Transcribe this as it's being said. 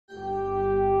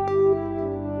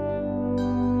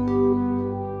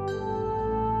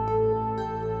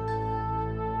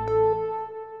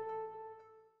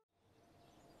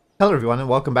Hello everyone and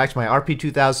welcome back to my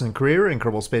RP-2000 career in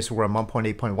Kerbal Space Program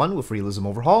 1.8.1 with Realism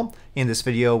Overhaul. In this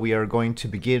video we are going to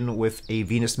begin with a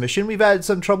Venus mission. We've had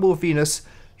some trouble with Venus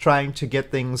trying to get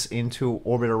things into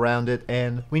orbit around it,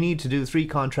 and we need to do 3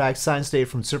 contracts: science data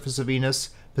from surface of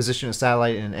Venus, position a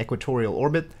satellite in an equatorial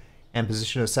orbit, and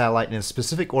position a satellite in a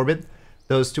specific orbit.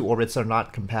 Those 2 orbits are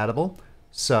not compatible,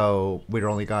 so we're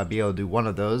only going to be able to do one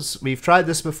of those. We've tried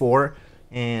this before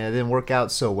and it didn't work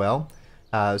out so well.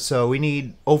 So we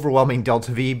need overwhelming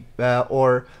delta V,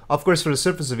 or of course for the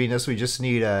surface of Venus we just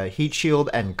need a heat shield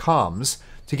and comms.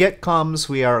 To get comms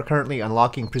we are currently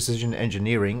unlocking precision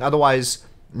engineering, otherwise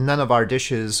none of our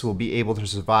dishes will be able to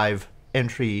survive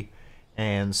entry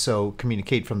and so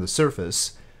communicate from the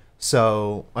surface.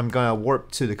 So I'm going to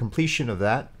warp to the completion of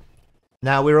that.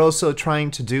 Now we're also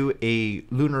trying to do a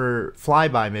lunar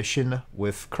flyby mission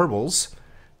with Kerbals.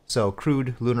 So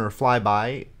crewed lunar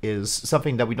flyby is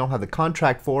something that we don't have the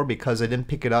contract for because I didn't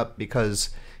pick it up because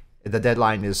the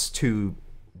deadline is too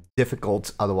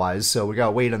difficult otherwise. So we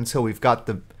gotta wait until we've got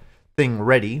the thing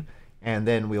ready and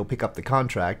then we'll pick up the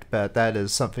contract, but that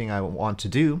is something I want to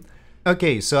do.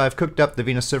 Okay, so I've cooked up the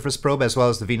Venus surface probe as well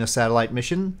as the Venus satellite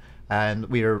mission, and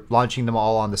we are launching them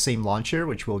all on the same launcher,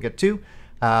 which we'll get to.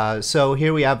 So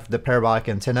here we have the parabolic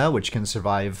antenna, which can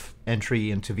survive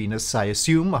entry into Venus, I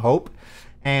assume, I hope.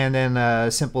 And then a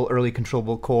simple early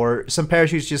controllable core, some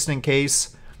parachutes just in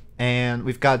case, and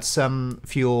we've got some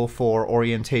fuel for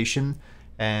orientation,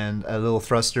 and little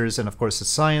thrusters, and of course the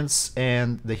science,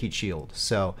 and the heat shield.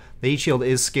 So the heat shield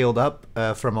is scaled up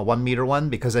from a 1 meter one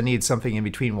because I need something in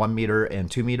between 1 meter and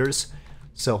 2 meters.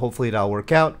 So hopefully that'll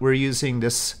work out. We're using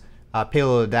this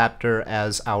payload adapter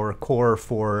as our core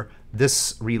for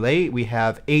this relay. We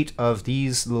have 8 of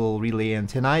these little relay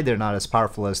antennae. They're not as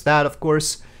powerful as that, of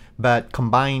course, but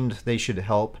combined they should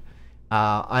help.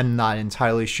 I'm not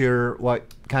entirely sure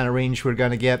what kind of range we're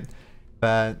going to get,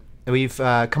 but we've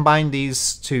combined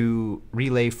these to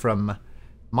relay from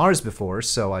Mars before,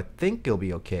 so I think it'll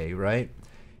be okay, right?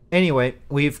 Anyway,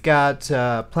 we've got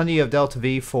plenty of delta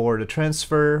V for the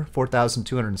transfer.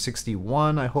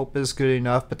 4,261 I hope is good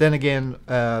enough, but then again,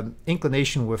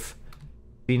 inclination with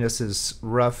Venus is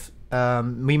rough.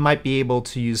 We might be able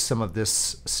to use some of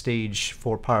this stage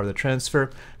for part of the transfer.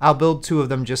 I'll build 2 of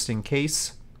them just in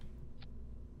case,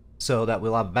 so that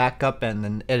we'll have backup and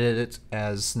then edit it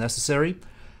as necessary.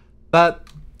 But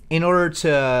in order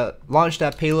to launch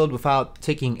that payload without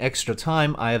taking extra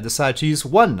time, I have decided to use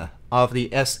 1 of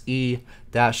the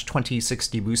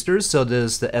SE-2060 boosters. So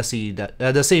there's the SE,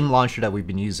 the same launcher that we've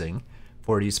been using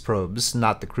for these probes,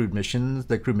 not the crewed mission.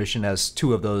 The crewed mission has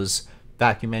 2 of those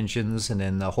vacuum engines and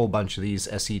then a whole bunch of these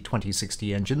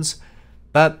SE-2060 engines.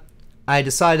 But I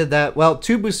decided that, well,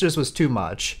 2 boosters was too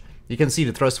much. You can see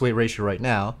the thrust weight ratio right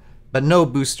now, but no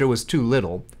booster was too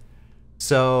little.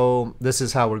 So this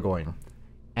is how we're going.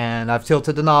 And I've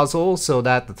tilted the nozzle so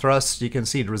that the thrust, you can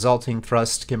see the resulting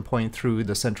thrust can point through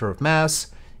the center of mass.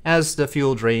 As the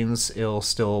fuel drains, it'll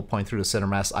still point through the center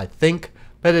of mass, I think,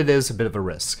 but it is a bit of a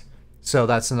risk. So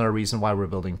that's another reason why we're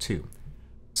building 2.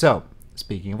 So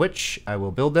speaking of which, I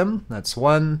will build them. That's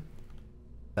 1.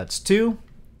 That's 2.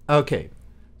 Okay,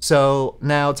 so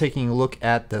now taking a look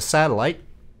at the satellite.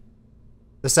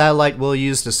 The satellite will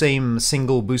use the same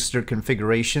single booster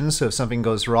configuration, so if something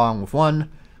goes wrong with one,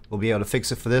 we'll be able to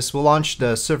fix it for this. We'll launch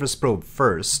the surface probe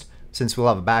first, since we'll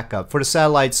have a backup. For the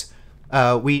satellites,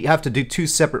 we have to do 2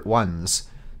 separate ones,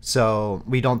 so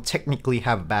we don't technically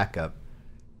have a backup.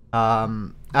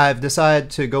 I've decided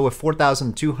to go with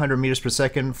 4,200 meters per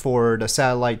second for the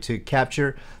satellite to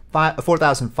capture,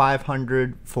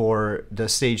 4,500 for the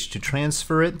stage to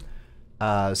transfer it.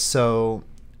 So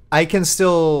I can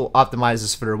still optimize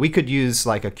this further. We could use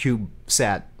like a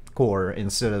CubeSat core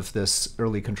instead of this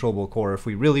early controllable core. If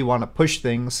we really want to push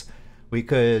things, we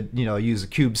could, you know, use a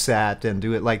CubeSat and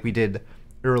do it like we did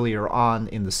earlier on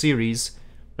in the series.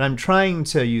 But I'm trying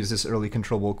to use this early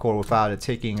controllable core without it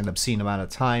taking an obscene amount of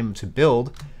time to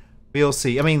build. We'll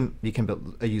see. I mean, you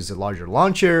can use a larger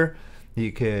launcher,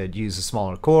 you could use a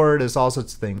smaller core, there's all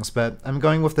sorts of things, but I'm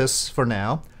going with this for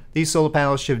now. These solar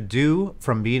panels should do,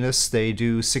 from Venus, they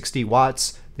do 60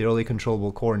 watts. The early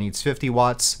controllable core needs 50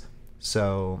 watts,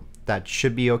 so that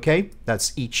should be okay.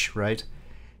 That's each, right?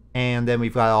 And then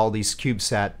we've got all these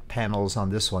CubeSat panels on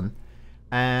this one.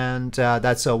 And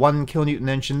that's a 1 kilonewton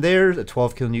engine there, a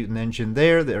 12 kilonewton engine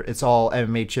there. It's all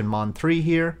MMH and Mon 3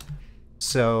 here.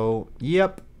 So,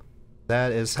 yep,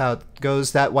 that is how it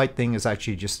goes. That white thing is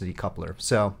actually just a decoupler.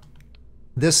 So,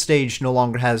 this stage no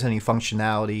longer has any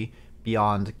functionality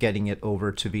beyond getting it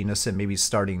over to Venus and maybe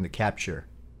starting the capture.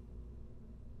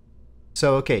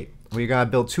 So, okay, We gotta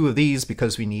build 2 of these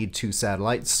because we need 2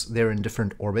 satellites. They're in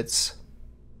different orbits.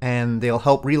 And they'll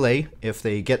help relay if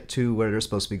they get to where they're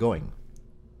supposed to be going.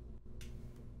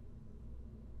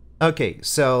 Okay,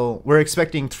 so we're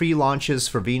expecting 3 launches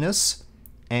for Venus.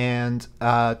 And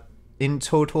in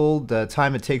total, the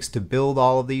time it takes to build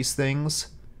all of these things.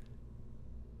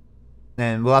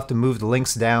 And we'll have to move the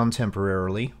links down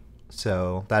temporarily.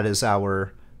 So that is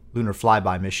our Lunar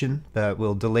Flyby mission, but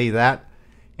we'll delay that.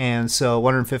 And so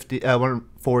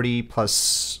 140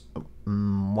 plus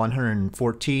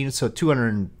 114, so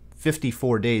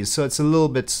 254 days. So it's a little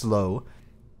bit slow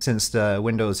since the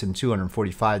window's in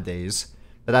 245 days,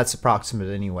 but that's approximate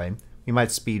anyway. We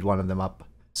might speed one of them up.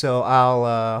 So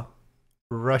I'll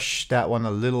rush that one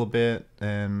a little bit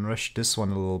and rush this one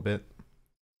a little bit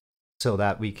so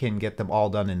that we can get them all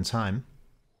done in time.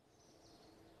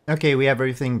 Okay, we have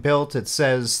everything built. It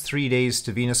says 3 days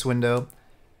to Venus window.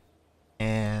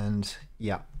 And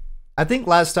yeah, I think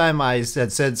last time I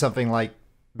had said something like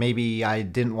maybe I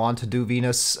didn't want to do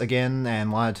Venus again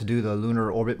and wanted to do the lunar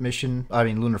orbit mission,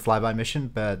 lunar flyby mission,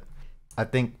 but I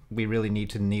think we really need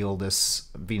to nail this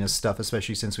Venus stuff,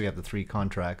 especially since we have the 3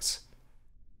 contracts.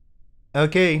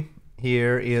 Okay,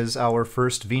 here is our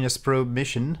first Venus probe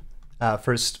mission,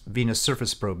 first Venus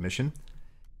surface probe mission,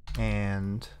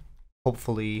 and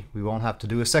hopefully we won't have to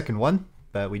do a second one,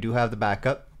 but we do have the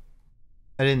backup.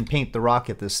 I didn't paint the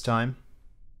rocket this time.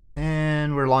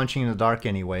 And we're launching in the dark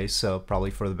anyway, so probably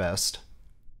for the best.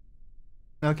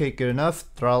 Okay, good enough.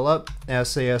 Throttle up.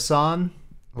 SAS on.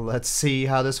 Let's see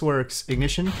how this works.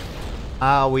 Ignition.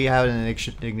 We have an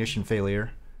ignition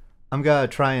failure. I'm gonna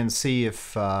try and see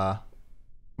if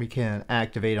we can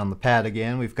activate on the pad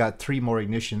again. We've got 3 more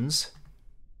ignitions.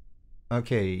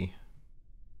 Okay.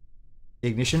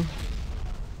 Ignition.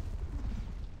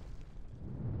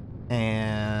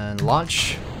 And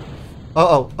launch.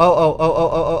 Oh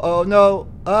no.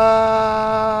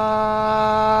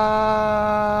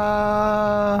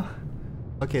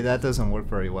 Okay, that doesn't work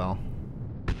very well.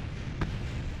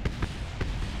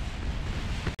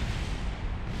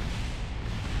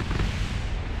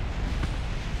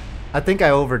 I think I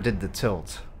overdid the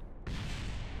tilt.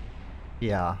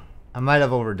 Yeah, I might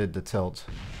have overdid the tilt.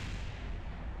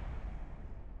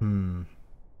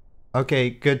 Okay,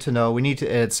 good to know. We need to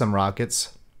edit some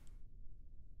rockets.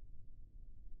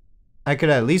 I could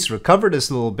at least recover this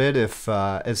a little bit if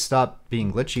it stopped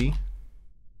being glitchy.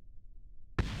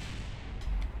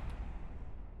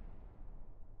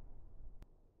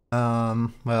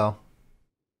 Well,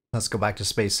 let's go back to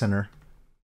Space Center.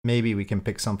 Maybe we can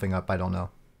pick something up, I don't know.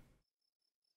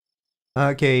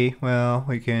 Okay, well,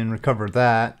 we can recover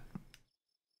that.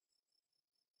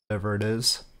 Whatever it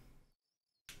is.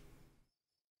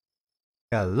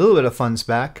 Got a little bit of funds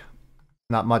back.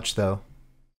 Not much, though.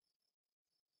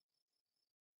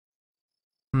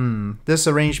 This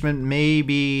arrangement may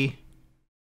be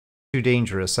too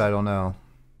dangerous, I don't know.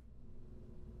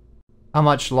 How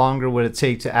much longer would it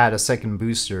take to add a second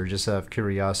booster, just out of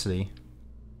curiosity?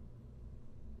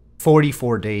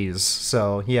 44 days,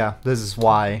 so yeah, this is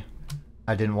why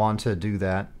I didn't want to do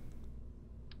that.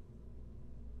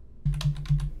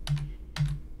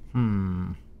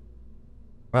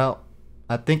 Well,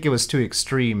 I think it was too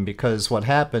extreme because what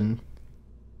happened...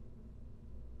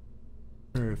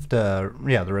 the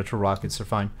retro rockets are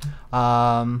fine.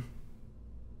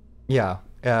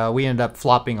 We ended up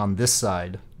flopping on this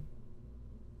side.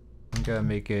 I'm gonna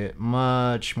make it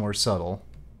much more subtle.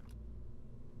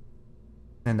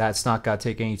 And that's not gonna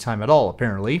take any time at all,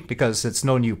 apparently, because it's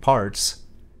no new parts.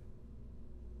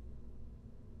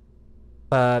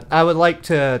 But I would like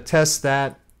to test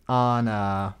that on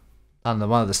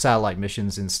one of the satellite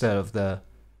missions instead of the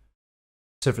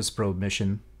surface probe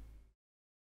mission.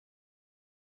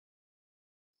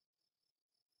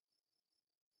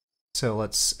 So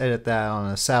let's edit that on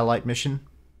a satellite mission.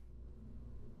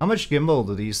 How much gimbal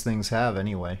do these things have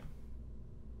anyway?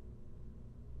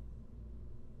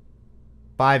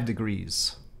 5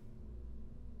 degrees.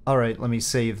 Alright, let me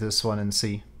save this one and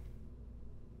see.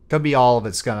 Could be all of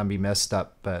it's gonna be messed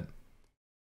up, but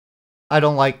I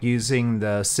don't like using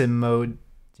the sim mode,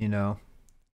 you know.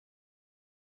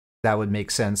 That would make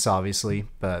sense, obviously,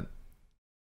 but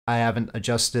I haven't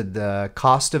adjusted the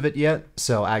cost of it yet,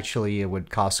 so actually it would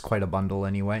cost quite a bundle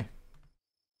anyway.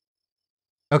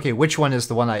 Okay, which one is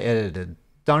the one I edited?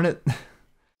 Darn it.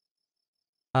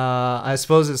 I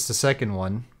suppose it's the second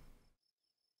one.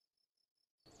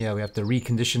 Yeah, we have to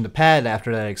recondition the pad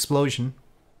after that explosion.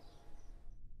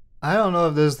 I don't know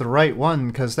if this is the right one,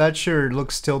 because that sure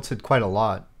looks tilted quite a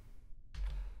lot.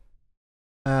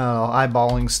 I don't know,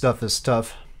 eyeballing stuff is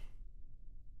tough.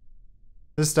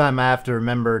 This time I have to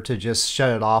remember to just shut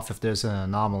it off if there's an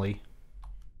anomaly.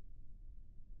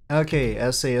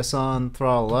 Okay, SAS on,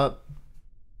 throttle up,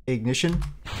 ignition,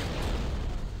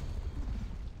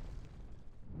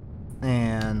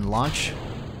 and launch.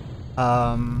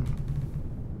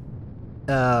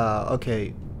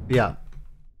 Okay, yeah,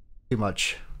 too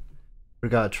much. We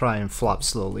gotta try and flop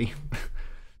slowly.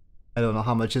 I don't know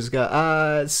how much it's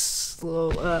got.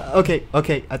 Slow.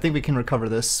 Okay, I think we can recover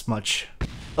this much.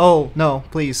 Oh, no,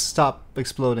 please stop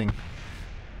exploding.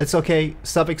 It's okay,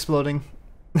 stop exploding.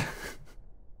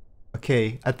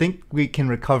 Okay, I think we can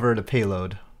recover the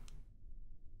payload.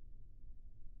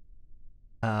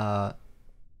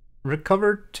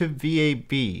 Recover to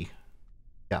VAB.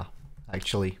 Yeah,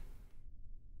 actually.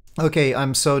 Okay,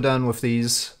 I'm so done with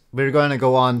these. We're going to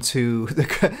go on to,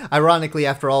 ironically,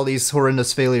 after all these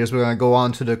horrendous failures, we're going to go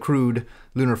on to the crewed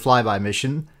Lunar Flyby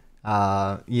mission.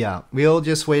 Yeah, we'll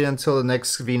just wait until the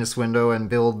next Venus window and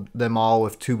build them all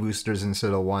with 2 boosters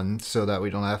instead of 1, so that we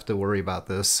don't have to worry about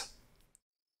this.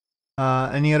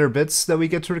 Any other bits that we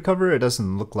get to recover? It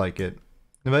doesn't look like it.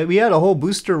 But we had a whole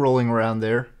booster rolling around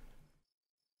there.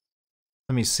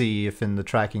 Let me see if in the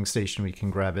tracking station we can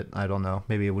grab it. I don't know.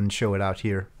 Maybe it wouldn't show it out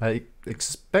here. I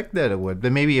expect that it would,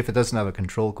 but maybe if it doesn't have a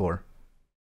control core.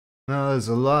 No, there's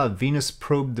a lot of Venus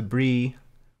probe debris,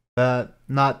 but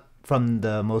not from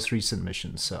the most recent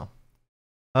missions, so.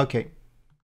 Okay.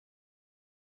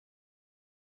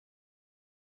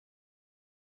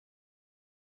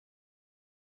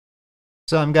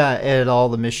 So I'm gonna edit all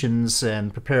the missions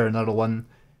and prepare another one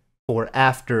for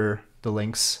after the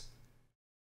links.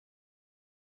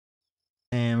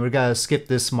 And we're gonna skip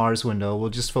this Mars window. We'll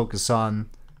just focus on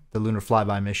the Lunar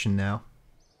Flyby mission now.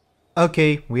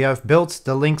 Okay, we have built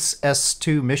the Lynx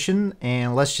S2 mission,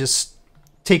 and let's just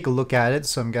take a look at it.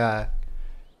 So I'm gonna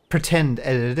pretend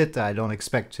edit it. I don't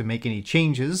expect to make any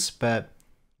changes, but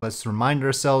let's remind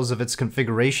ourselves of its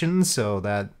configuration so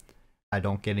that I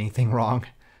don't get anything wrong.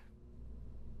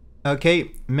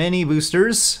 Okay, many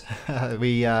boosters.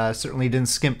 We certainly didn't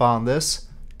skimp on this.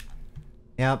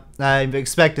 Yep, I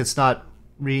expect it's not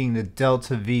reading the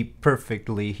delta V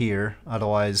perfectly here,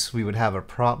 otherwise we would have a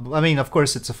problem. I mean, of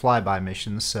course it's a flyby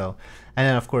mission, so, and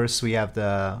then of course we have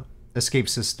the escape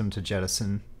system to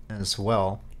jettison as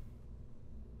well.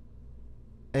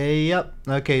 Yep,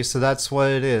 okay, so that's what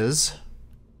it is.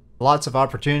 Lots of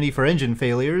opportunity for engine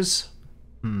failures.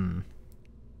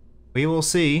 We will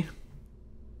see.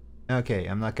 Okay,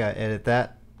 I'm not gonna edit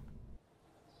that.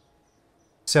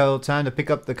 So, time to pick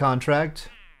up the contract.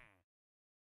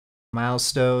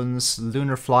 Milestones,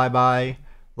 Lunar Flyby,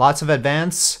 lots of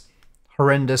advance,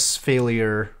 horrendous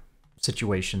failure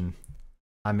situation.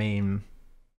 I mean,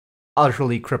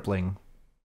 utterly crippling.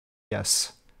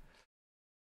 Yes.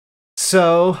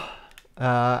 So,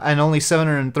 and only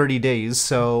 730 days,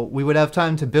 so we would have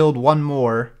time to build one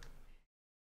more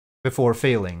before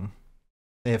failing,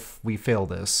 if we fail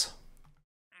this.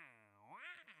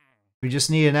 We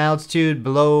just need an altitude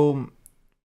below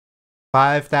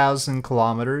 5,000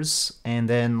 kilometers and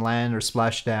then land or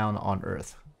splash down on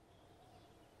Earth.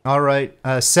 Alright,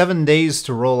 7 days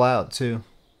to roll out too.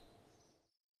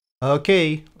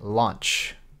 Okay,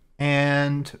 launch.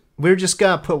 And we're just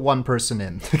gonna put one person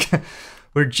in.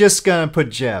 We're just gonna put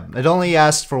Jeb. It only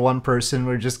asked for one person,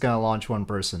 we're just gonna launch one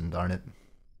person, darn it.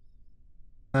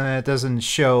 It doesn't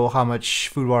show how much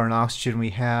food, water, and oxygen we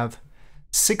have.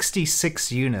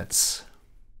 66 units.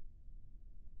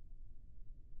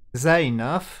 Is that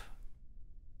enough?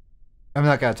 I'm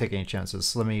not gonna take any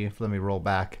chances. Let me roll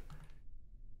back.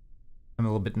 I'm a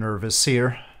little bit nervous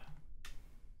here.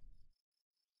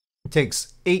 It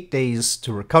takes 8 days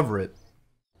to recover it.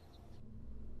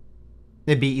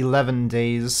 It'd be 11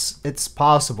 days. It's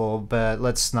possible, but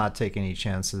let's not take any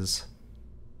chances.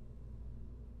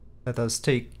 That does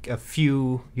take a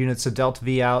few units of Delta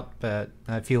V out, but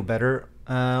I feel better.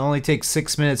 Only takes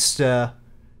 6 minutes to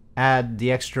add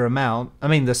the extra amount. I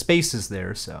mean, the space is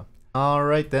there, so.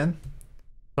 Alright then.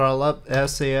 Throttle up,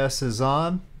 SAS is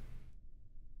on.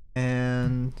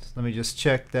 And let me just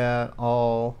check that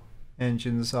all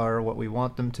engines are what we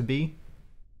want them to be.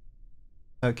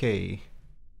 Okay.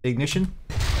 Ignition.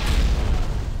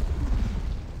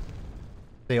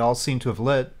 They all seem to have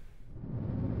lit.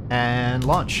 And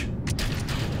launch.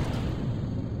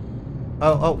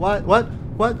 Oh, what?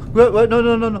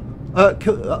 No.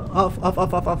 Off.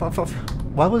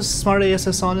 Why was Smart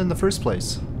ASS on in the first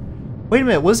place? Wait a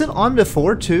minute, was it on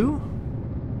before too?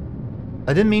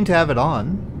 I didn't mean to have it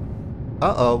on.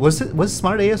 Uh-oh, was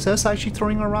Smart ASS actually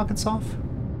throwing our rockets off?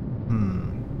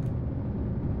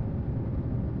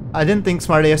 I didn't think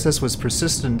Smart ASS was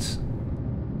persistent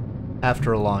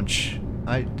after a launch.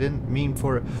 I didn't mean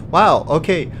for it. Wow,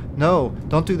 okay. No,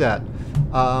 don't do that.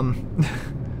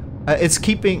 It's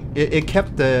keeping... It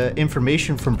kept the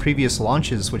information from previous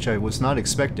launches, which I was not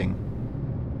expecting.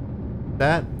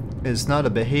 That is not a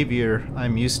behavior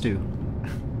I'm used to.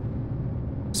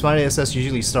 Smart ASS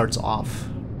usually starts off.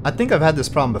 I think I've had this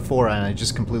problem before and I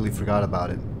just completely forgot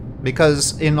about it.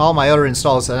 Because in all my other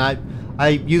installs, and I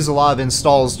use a lot of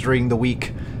installs during the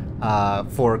week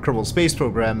for Kerbal Space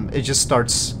Program, it just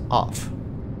starts off.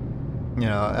 You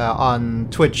know, on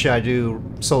Twitch I do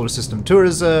solar system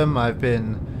tourism, I've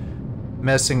been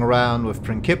messing around with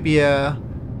Principia,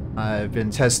 I've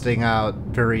been testing out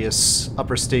various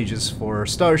upper stages for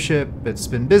Starship, it's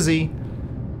been busy.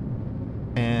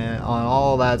 And on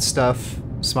all that stuff,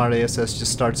 Smart ASS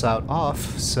just starts out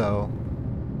off, so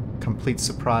complete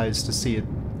surprise to see it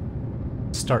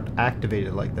start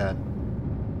activated like that.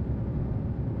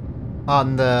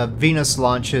 On the Venus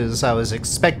launches, I was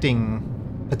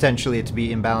expecting potentially it to be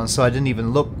imbalanced, so I didn't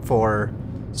even look for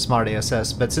Smart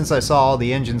ASS, but since I saw all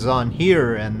the engines on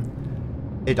here and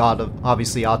it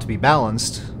obviously ought to be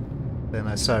balanced, then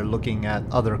I started looking at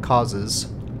other causes.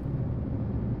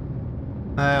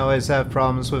 I always have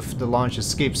problems with the launch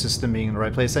escape system being in the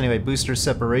right place. Anyway, booster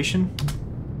separation.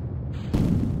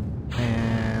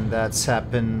 And that's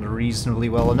happened reasonably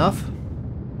well enough.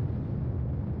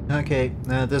 Okay,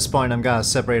 at this point I'm gonna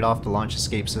separate off the launch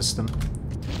escape system.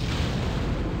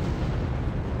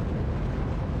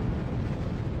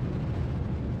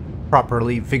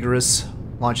 Properly vigorous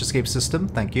launch escape system,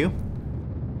 thank you.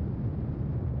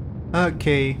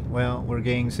 Okay, well, we're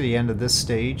getting to the end of this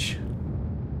stage.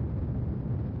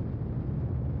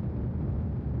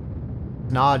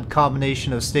 An odd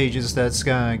combination of stages that's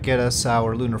gonna get us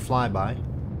our lunar flyby.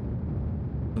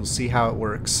 We'll see how it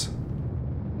works.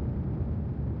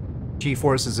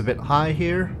 G-force is a bit high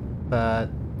here, but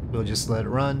we'll just let it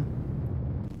run.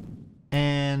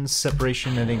 And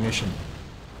separation and ignition.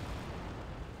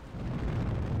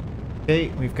 Okay,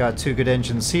 we've got two good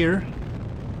engines here.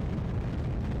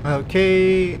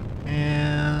 Okay,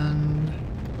 and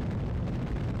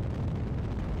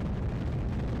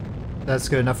that's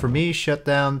good enough for me. Shut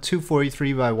down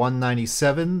 243 by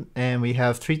 197, and we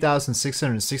have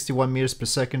 3,661 meters per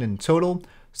second in total.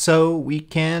 So we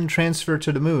can transfer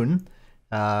to the moon.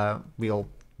 We'll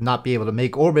not be able to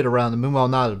make orbit around the moon. Well,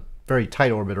 not a very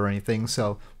tight orbit or anything.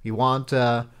 So we want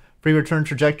free return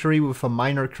trajectory with a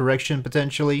minor correction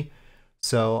potentially.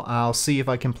 So I'll see if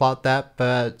I can plot that,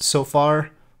 but so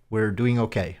far we're doing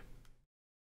okay.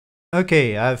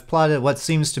 Okay, I've plotted what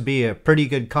seems to be a pretty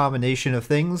good combination of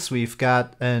things. We've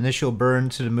got an initial burn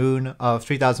to the moon of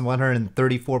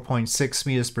 3,134.6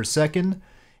 meters per second,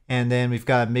 and then we've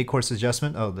got a mid-course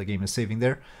adjustment. Oh, the game is saving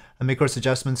there. A mid-course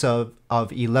adjustments of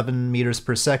 11 meters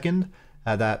per second.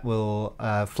 That will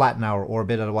flatten our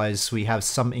orbit, otherwise we have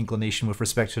some inclination with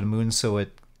respect to the moon, so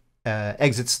it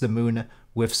exits the moon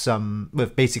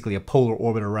with basically a polar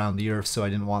orbit around the Earth, so I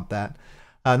didn't want that.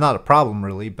 Not a problem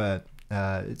really, but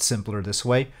it's simpler this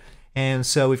way. And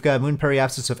so we've got a moon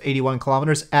periapsis of 81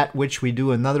 kilometers, at which we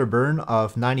do another burn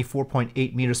of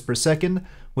 94.8 meters per second,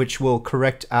 which will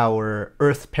correct our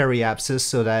Earth periapsis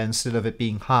so that instead of it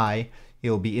being high,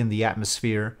 it'll be in the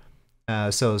atmosphere.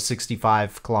 So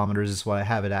 65 kilometers is what I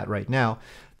have it at right now.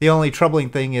 The only troubling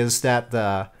thing is that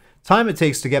the time it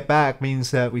takes to get back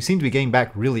means that we seem to be getting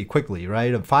back really quickly,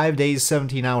 right? 5 days,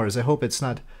 17 hours. I hope it's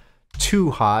not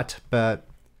too hot, but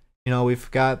you know, we've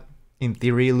got, in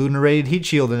theory, a lunar rated heat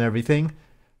shield and everything,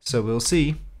 so we'll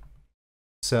see.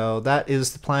 So that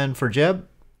is the plan for Jeb,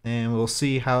 and we'll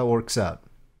see how it works out.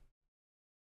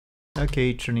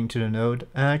 Okay, turning to the node.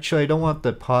 Actually, I don't want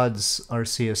the pods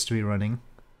RCS to be running.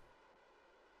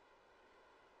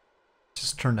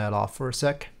 Just turn that off for a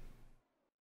sec.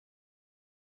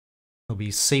 It'll be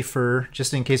safer,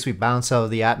 just in case we bounce out of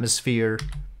the atmosphere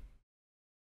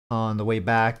on the way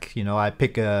back. You know, I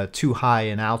pick a too high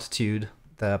in altitude.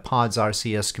 The pods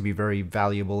RCS could be very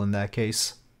valuable in that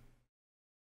case.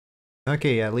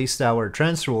 Okay, at least our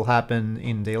transfer will happen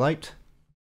in daylight.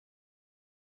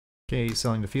 Okay,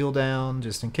 selling the fuel down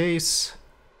just in case.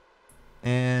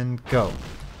 And go.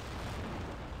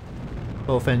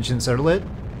 Both engines are lit.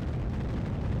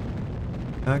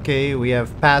 Okay, we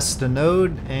have passed the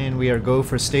node and we are go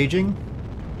for staging.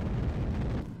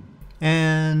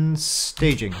 And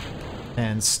staging.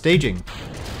 And staging.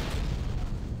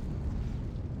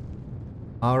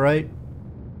 Alright.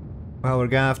 Well, we're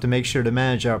gonna have to make sure to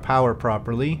manage our power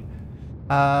properly.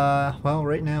 Well,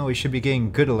 right now we should be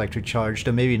getting good electric charge,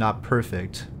 though maybe not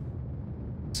perfect.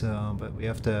 So, but we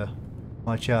have to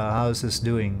watch out. How is this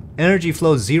doing? Energy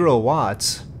flow 0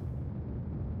 watts.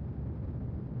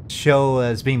 show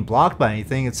as being blocked by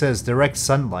anything. It says direct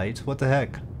sunlight. What the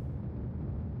heck?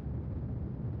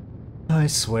 I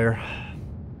swear.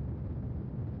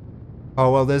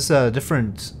 Oh, well, there's a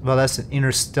different... Well, that's an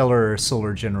interstellar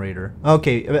solar generator.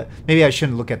 Okay, maybe I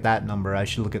shouldn't look at that number. I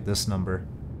should look at this number.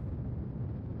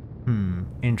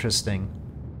 Interesting.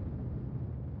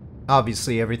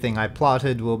 Obviously, everything I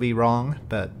plotted will be wrong,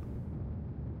 but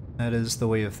that is the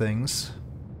way of things.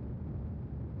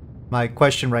 My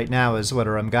question right now is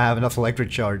whether I'm gonna have enough electric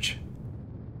charge.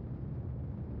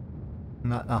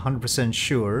 Not 100%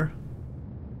 sure.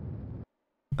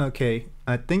 Okay,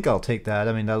 I think I'll take that.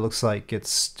 I mean, that looks like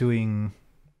it's doing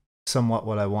somewhat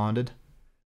what I wanted.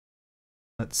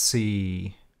 Let's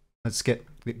see. Let's get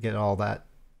all that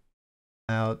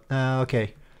out.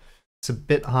 Okay. It's a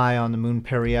bit high on the moon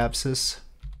periapsis.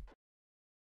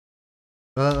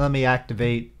 Let me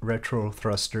activate retro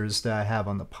thrusters that I have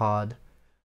on the pod.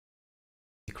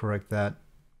 Correct that.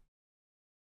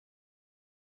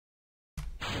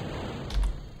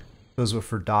 Those were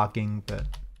for docking, but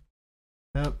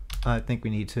nope. I think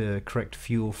we need to correct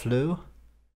fuel flow.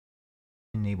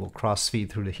 Enable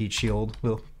crossfeed through the heat shield.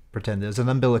 We'll pretend there's an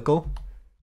umbilical.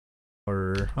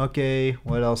 Or okay,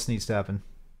 what else needs to happen?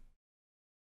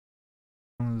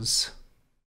 Those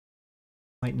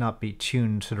might not be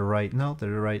tuned to the right. No,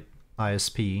 they're the right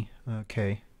ISP.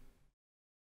 Okay.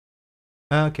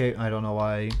 Okay, I don't know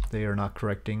why they are not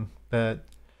correcting, but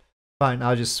fine,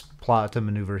 I'll just plot a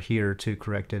maneuver here to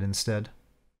correct it instead.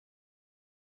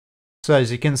 So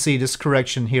as you can see, this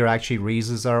correction here actually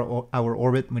raises our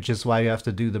orbit, which is why you have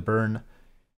to do the burn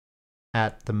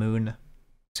at the moon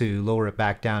to lower it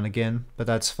back down again, but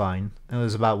that's fine. It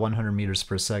was about 100 meters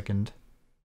per second.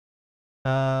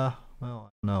 Well, I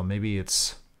don't know, maybe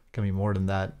it's gonna be more than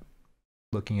that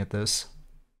looking at this.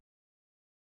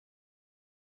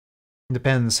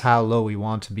 Depends how low we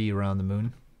want to be around the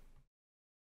moon.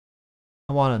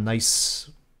 I want a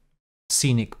nice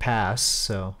scenic pass,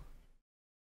 so...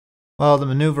 Well, the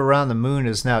maneuver around the moon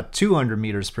is now 200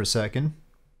 meters per second.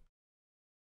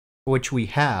 Which we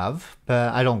have,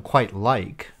 but I don't quite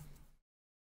like.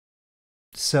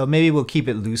 So maybe we'll keep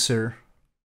it looser.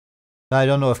 I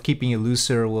don't know if keeping it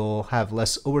looser will have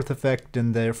less overth effect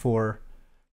and therefore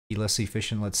be less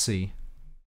efficient. Let's see.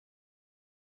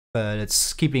 But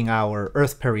it's keeping our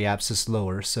Earth periapsis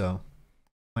lower, so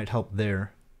might help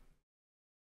there.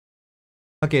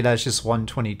 Okay, that's just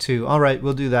 122. Alright,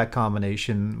 we'll do that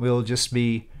combination. We'll just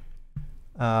be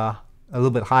a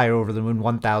little bit higher over the moon,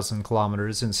 1,000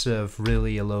 kilometers instead of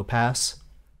really a low pass.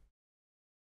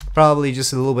 Probably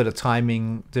just a little bit of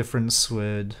timing difference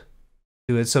would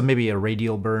do it, so maybe a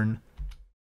radial burn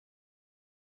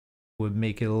would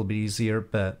make it a little bit easier,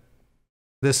 but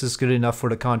this is good enough for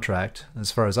the contract,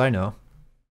 as far as I know.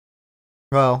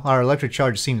 Well, our electric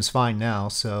charge seems fine now,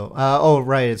 so... oh,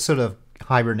 right, it sort of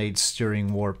hibernates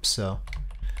during warp, so...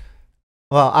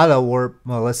 Well, out of warp,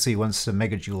 well, let's see once the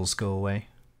megajoules go away.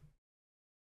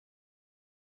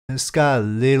 It's got a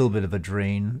little bit of a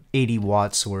drain, 80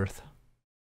 watts worth.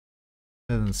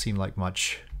 Doesn't seem like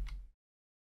much.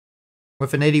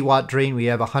 With an 80 watt drain, we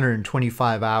have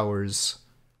 125 hours,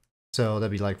 so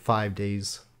that'd be like 5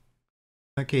 days.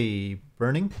 Okay,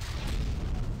 burning?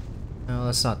 No,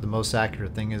 that's not the most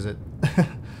accurate thing, is it?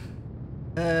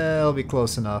 It'll be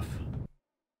close enough.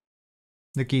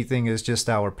 The key thing is just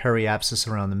our periapsis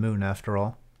around the moon, after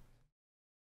all.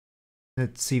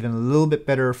 It's even a little bit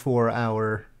better for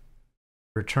our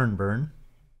return burn.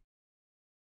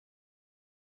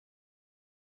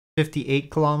 58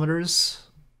 kilometers.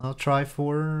 I'll try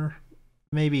for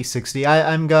maybe 60.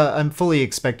 I'm fully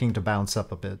expecting to bounce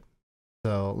up a bit.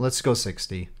 So let's go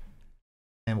 60.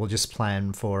 And we'll just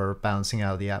plan for bouncing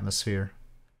out of the atmosphere.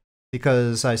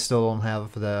 Because I still don't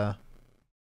have the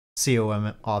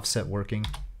COM offset working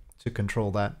to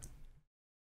control that.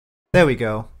 There we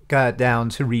go. Got it down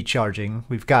to recharging.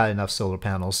 We've got enough solar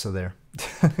panels, so there.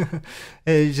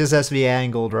 It just has to be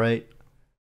angled, right?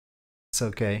 It's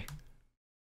okay.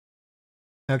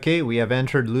 Okay, we have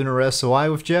entered Lunar SOI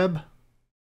with Jeb.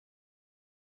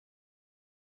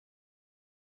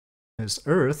 There's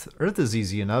Earth. Earth is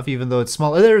easy enough, even though it's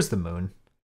small. There's the moon.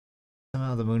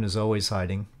 Somehow the moon is always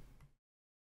hiding.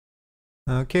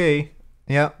 Okay.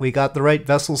 Yeah, we got the right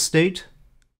vessel state.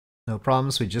 No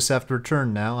problems, we just have to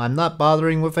return now. I'm not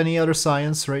bothering with any other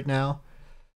science right now.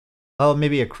 Oh,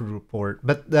 maybe a crew report.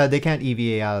 But they can't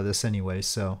EVA out of this anyway,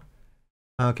 so...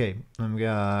 Okay, I'm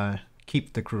gonna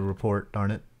keep the crew report, darn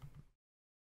it.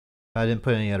 I didn't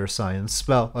put any other science.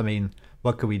 Well, I mean,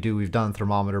 what could we do? We've done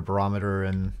thermometer, barometer,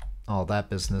 and all that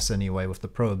business anyway with the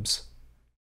probes.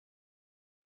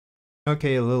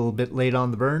 Okay, a little bit late on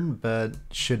the burn, but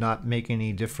should not make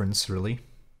any difference really.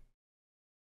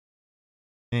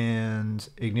 And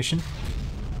ignition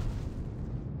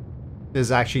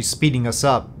is actually speeding us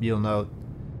up, you'll note,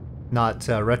 not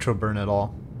retro burn at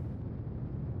all.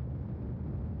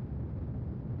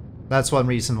 That's one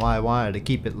reason why I wanted to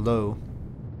keep it low,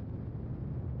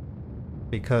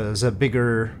 because a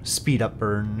bigger speed up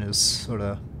burn is sort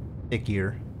of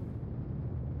ickier.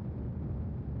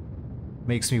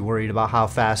 Makes me worried about how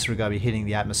fast we're gonna be hitting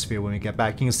the atmosphere when we get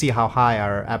back. You can see how high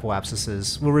our apoapsis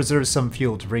is. We'll reserve some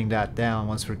fuel to bring that down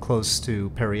once we're close to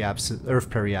periapsis,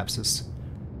 Earth periapsis,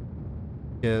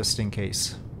 just in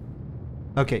case.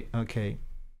 Okay, okay.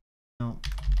 No,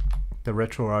 the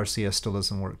retro RCS still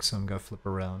doesn't work, so I'm gonna flip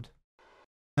around.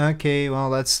 Okay, well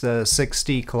that's the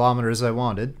 60 kilometers I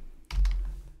wanted.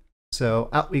 So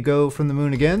out we go from the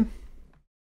moon again.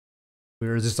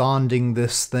 We're zonding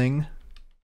this thing.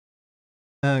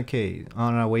 Okay,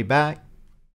 on our way back.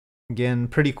 Again,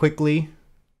 pretty quickly.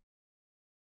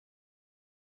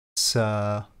 It's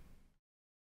about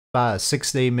a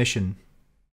 6-day mission.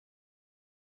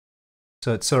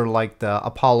 So it's sort of like the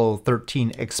Apollo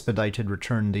 13 expedited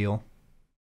return deal.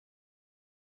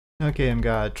 Okay, I'm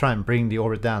gonna try and bring the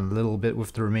orbit down a little bit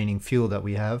with the remaining fuel that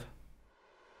we have.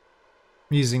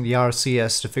 I'm using the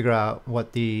RCS to figure out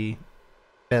what the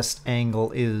best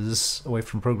angle is away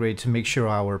from prograde to make sure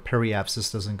our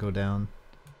periapsis doesn't go down.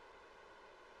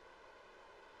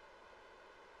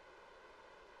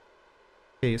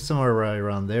 Okay, somewhere right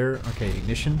around there. Okay,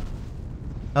 ignition.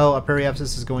 Oh, our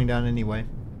periapsis is going down anyway.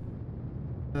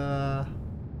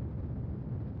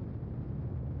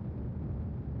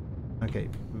 Okay,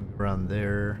 move around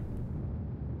there.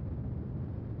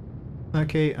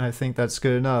 Okay, I think that's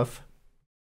good enough.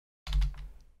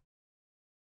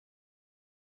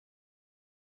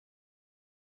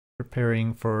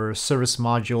 Preparing for service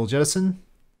module jettison.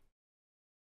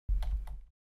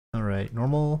 Alright,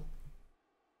 normal.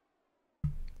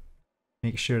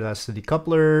 Make sure that's the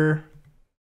decoupler.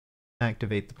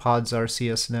 Activate the pods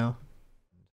RCS now.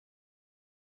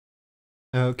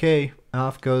 Okay,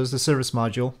 off goes the service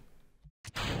module.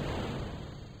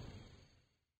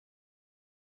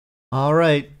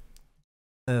 Alright,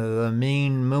 the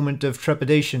main moment of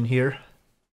trepidation here.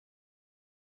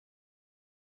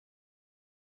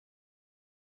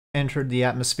 Entered the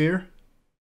atmosphere.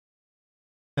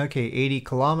 Okay, 80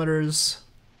 kilometers.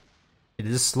 It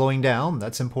is slowing down,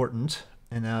 that's important.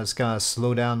 And now it's gonna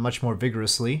slow down much more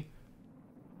vigorously.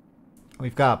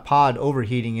 We've got a pod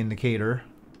overheating indicator,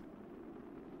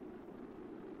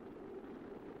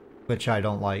 which I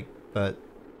don't like, but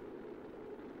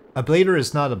ablator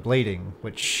is not ablating,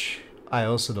 which I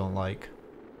also don't like.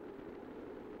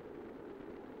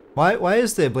 Why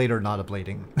is the ablator not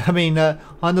ablating? I mean,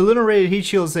 on the lunar rated heat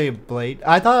shields they ablate.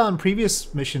 I thought on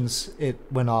previous missions it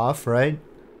went off, right?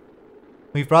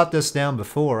 We've brought this down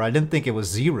before. I didn't think it was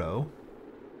 0.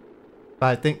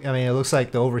 But I mean, it looks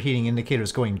like the overheating indicator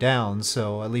is going down,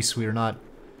 so at least we're not...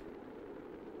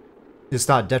 It's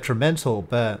not detrimental,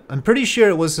 but I'm pretty sure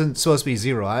it wasn't supposed to be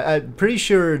 0. I'm pretty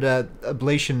sure that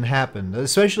ablation happened.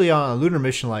 Especially on a lunar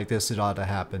mission like this, it ought to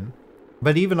happen.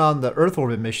 But even on the Earth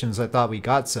orbit missions, I thought we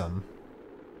got some.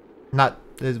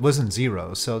 It wasn't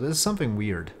 0, so there's something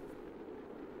weird.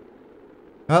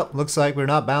 Well, looks like we're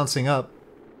not bouncing up.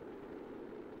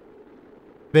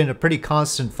 Been a pretty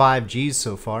constant 5 Gs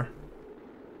so far.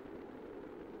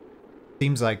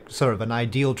 Seems like sort of an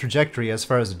ideal trajectory as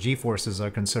far as the G-forces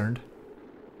are concerned.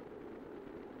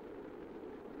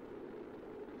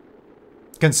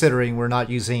 Considering we're not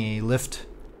using any lift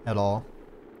at all.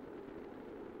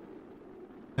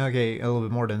 Okay, a little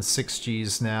bit more than 6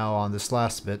 Gs now on this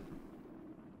last bit.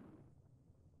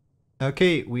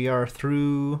 Okay, we are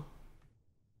through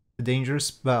the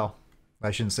dangerous... Well,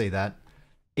 I shouldn't say that.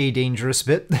 A dangerous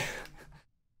bit.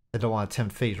 I don't want to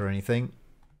tempt fate or anything.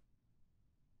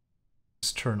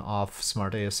 Just turn off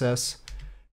Smart ASS.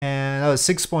 And that was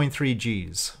 6.3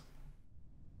 Gs.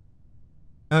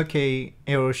 Okay,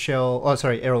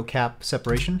 aero cap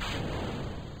separation.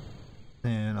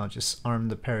 And I'll just arm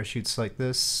the parachutes like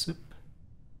this.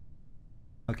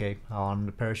 Okay, I'll arm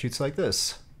the parachutes like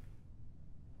this.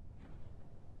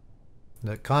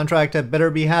 The contract had better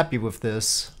be happy with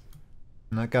this.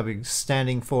 I'm not gonna be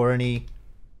standing for any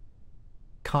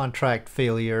contract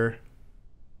failure.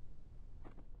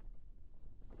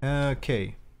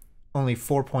 Okay, only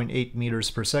 4.8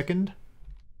 meters per second.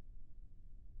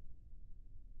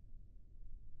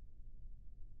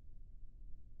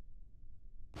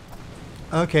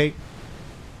 Okay.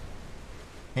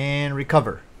 And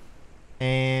recover.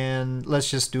 And let's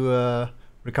just do a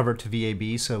recover to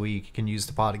VAB so we can use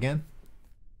the pod again.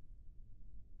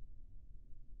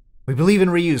 We believe in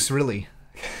reuse, really.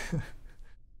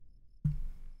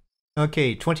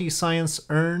 Okay, 20 science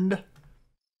earned.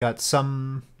 Got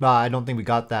some... I don't think we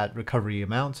got that recovery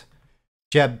amount.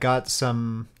 Jeb got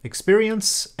some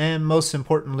experience, and most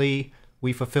importantly,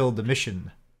 we fulfilled the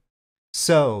mission.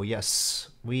 So, yes,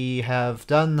 we have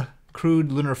done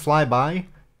crewed lunar flyby.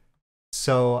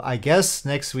 So, I guess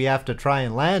next we have to try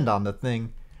and land on the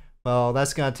thing. Well,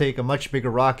 that's going to take a much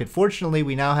bigger rocket. Fortunately,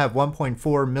 we now have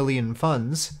 1.4 million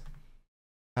funds.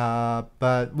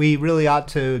 But we really ought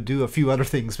to do a few other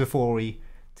things before we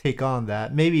take on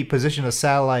that. Maybe position a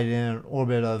satellite in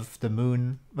orbit of the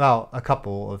moon. Well, a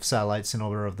couple of satellites in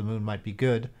orbit of the moon might be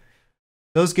good.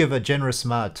 Those give a generous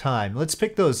amount of time. Let's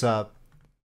pick those up.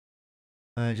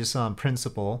 Just on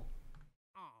principle.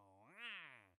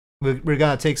 We're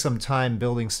gonna take some time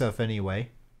building stuff anyway.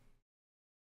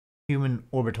 Human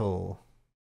orbital.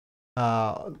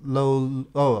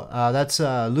 That's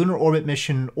Lunar Orbit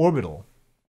Mission Orbital.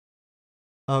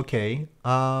 Okay,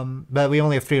 but we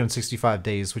only have 365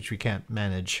 days, which we can't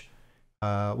manage.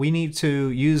 We need to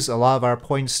use a lot of our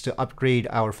points to upgrade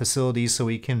our facilities so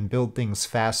we can build things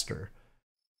faster.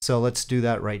 So let's do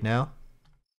that right now.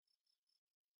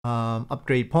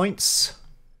 Upgrade points.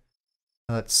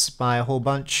 Let's buy a whole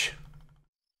bunch.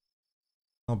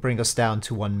 It'll bring us down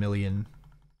to 1 million.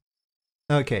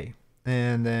 Okay,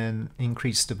 and then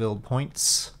increase the build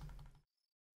points.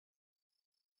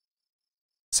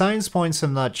 Science points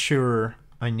I'm not sure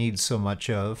I need so much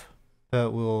of,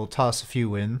 but we'll toss a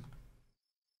few in.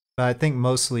 But I think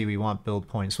mostly we want build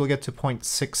points. We'll get to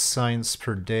 0.6 science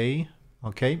per day,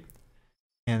 okay?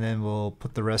 And then we'll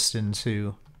put the rest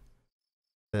into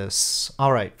this.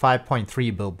 Alright,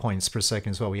 5.3 build points per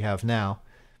second is what we have now.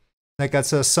 That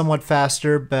gets us somewhat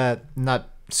faster, but not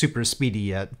super speedy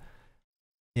yet.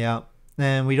 Yeah,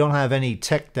 and we don't have any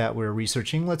tech that we're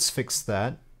researching. Let's fix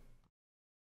that.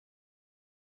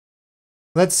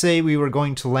 Let's say we were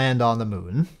going to land on the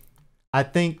moon. I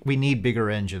think we need bigger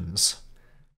engines.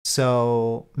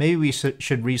 So maybe we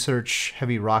should research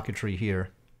heavy rocketry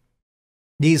here.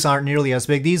 These aren't nearly as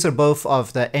big. These are both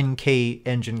of the NK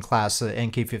engine class,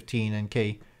 NK-15,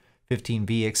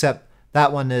 NK-15V, except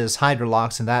that one is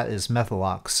Hydrolox and that is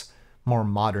Methalox, more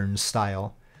modern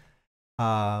style.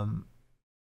 Do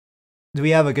we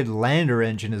have a good lander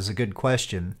engine is a good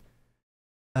question.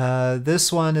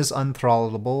 This one is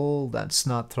unthrottleable. That's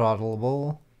not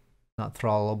throttleable. Not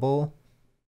throttleable.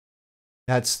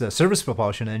 That's the service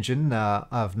propulsion engine out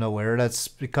of nowhere. That's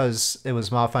because it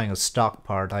was modifying a stock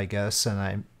part, I guess, and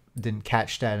I didn't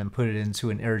catch that and put it into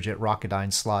an Aerojet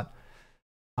Rocketdyne slot.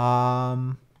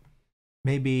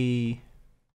 Maybe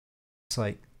it's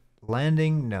like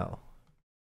landing? No.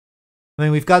 I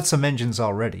mean, we've got some engines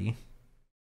already.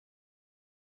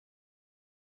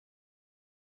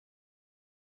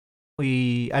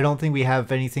 I don't think we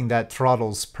have anything that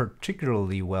throttles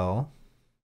particularly well.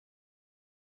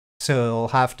 So it'll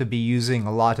have to be using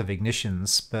a lot of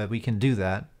ignitions, but we can do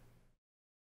that.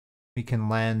 We can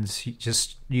land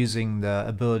just using the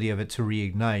ability of it to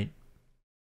reignite.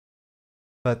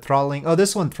 But throttling, oh,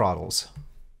 this one throttles.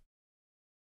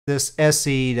 This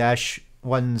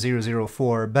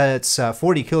SE-1004, but it's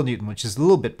 40 kilonewton, which is a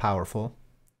little bit powerful.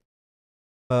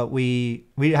 But we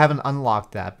haven't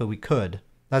unlocked that, but we could.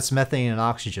 That's methane and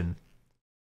oxygen.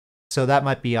 So that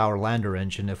might be our lander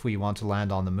engine if we want to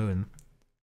land on the moon.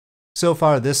 So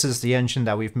far, this is the engine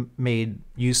that we've made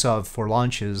use of for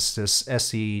launches, this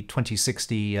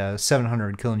SE-2060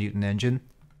 700 kilonewton engine.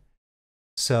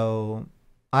 So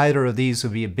either of these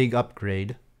would be a big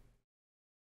upgrade.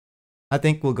 I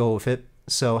think we'll go with it.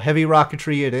 So heavy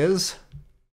rocketry it is.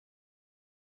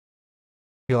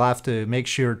 You'll have to make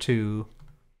sure to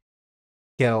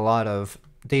get a lot of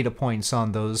data points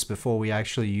on those before we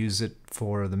actually use it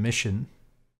for the mission.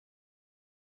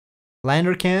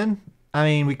 Lander can? I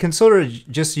mean, we can sort of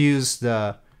just use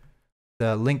the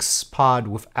Lynx pod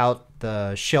without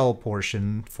the shell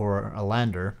portion for a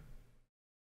lander.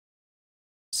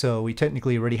 So we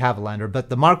technically already have a lander, but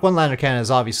the Mark 1 lander can is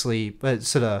obviously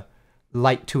sort of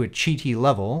light to a cheaty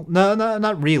level. No,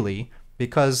 not really,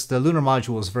 because the lunar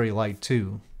module is very light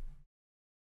too.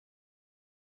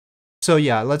 So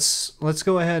yeah, let's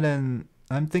go ahead and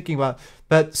I'm thinking about,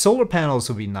 but solar panels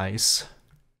would be nice.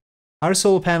 Our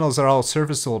solar panels are all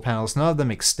surface solar panels. None of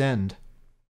them extend. I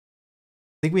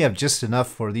think we have just enough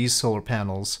for these solar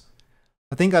panels.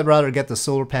 I think I'd rather get the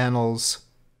solar panels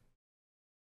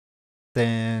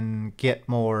than get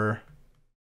more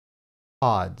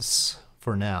pods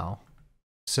for now.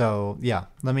 So yeah,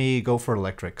 let me go for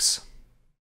electrics.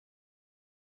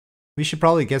 We should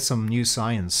probably get some new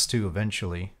science too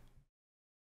eventually.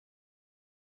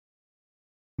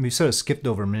 We sort of skipped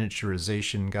over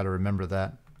miniaturization, gotta remember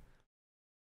that.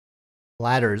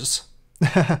 Ladders.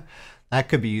 That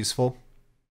could be useful.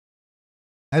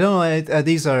 I don't know,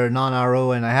 these are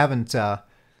non-RO and I haven't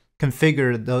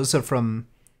configured. Those are from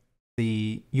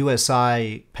the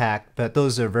USI pack, but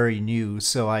those are very new,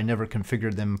 so I never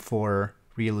configured them for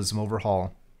Realism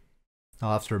Overhaul.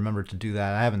 I'll have to remember to do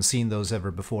that. I haven't seen those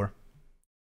ever before.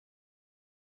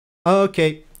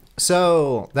 Okay,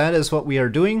 so that is what we are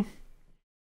doing.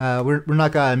 We're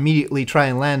not gonna immediately try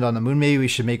and land on the moon. Maybe we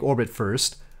should make orbit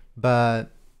first,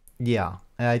 but yeah,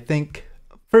 I think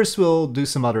first we'll do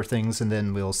some other things and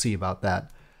then we'll see about that.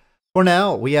 For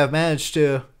now, we have managed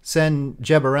to send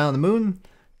Jeb around the moon,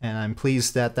 and I'm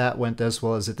pleased that that went as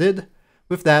well as it did.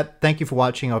 With that, thank you for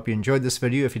watching. I hope you enjoyed this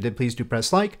video. If you did, please do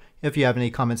press like. If you have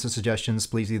any comments and suggestions,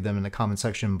 please leave them in the comment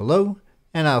section below,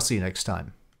 and I'll see you next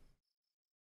time.